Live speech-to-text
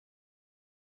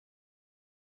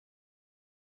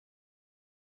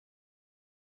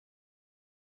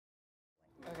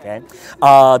Okay.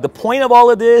 The point of all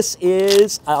of this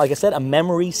is, like I said, a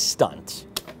memory stunt.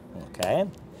 Okay.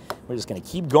 We're just going to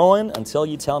keep going until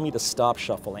you tell me to stop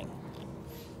shuffling.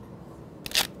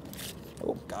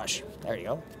 Oh, gosh. There you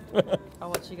go. I'll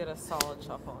let you get a solid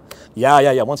shuffle.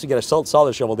 Yeah. Once you get a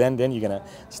solid shuffle, then you're going to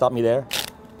stop me there.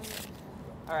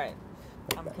 All right.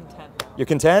 I'm content now. You're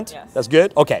content? Yes. That's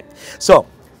good? Okay. So,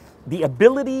 the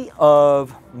ability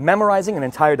of memorizing an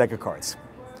entire deck of cards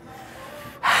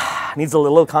needs a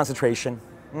little concentration.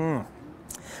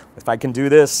 If I can do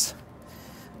this,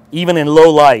 even in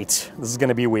low light, this is going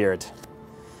to be weird.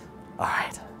 All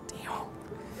right. Deal.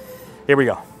 Here we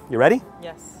go. You ready?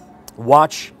 Yes.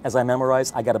 Watch as I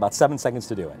memorize. I got about 7 seconds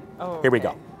to do it. Oh, okay. Here we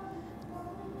go.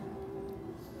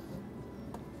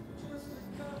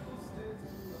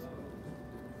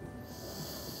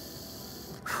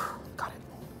 Got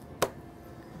it.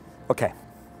 Okay.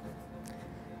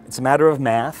 It's a matter of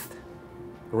math,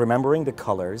 remembering the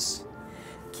colors.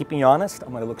 Keep me honest. I'm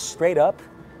going to look straight up,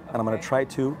 and I'm going to try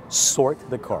to sort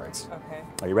the cards. Okay.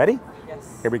 Are you ready?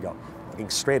 Yes. Here we go. Looking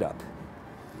straight up.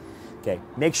 Okay.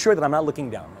 Make sure that I'm not looking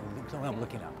down. I'm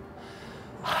looking up.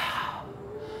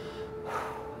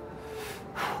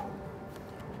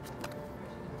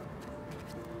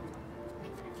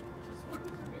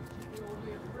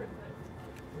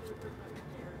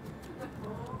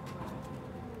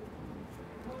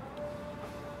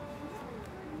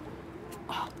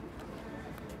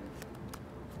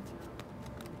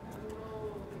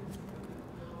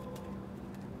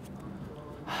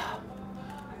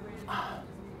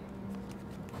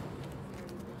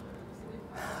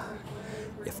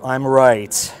 If I'm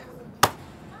right,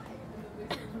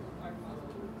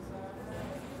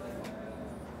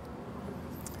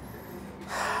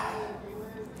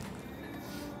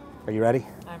 are you ready?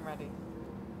 I'm ready.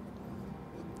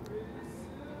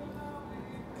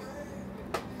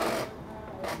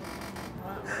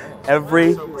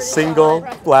 Every single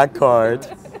black card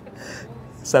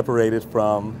separated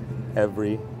from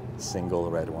every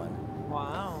single red one.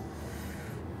 Wow.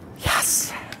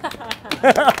 Yes!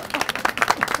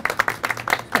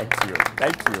 Thank you.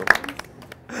 Thank you.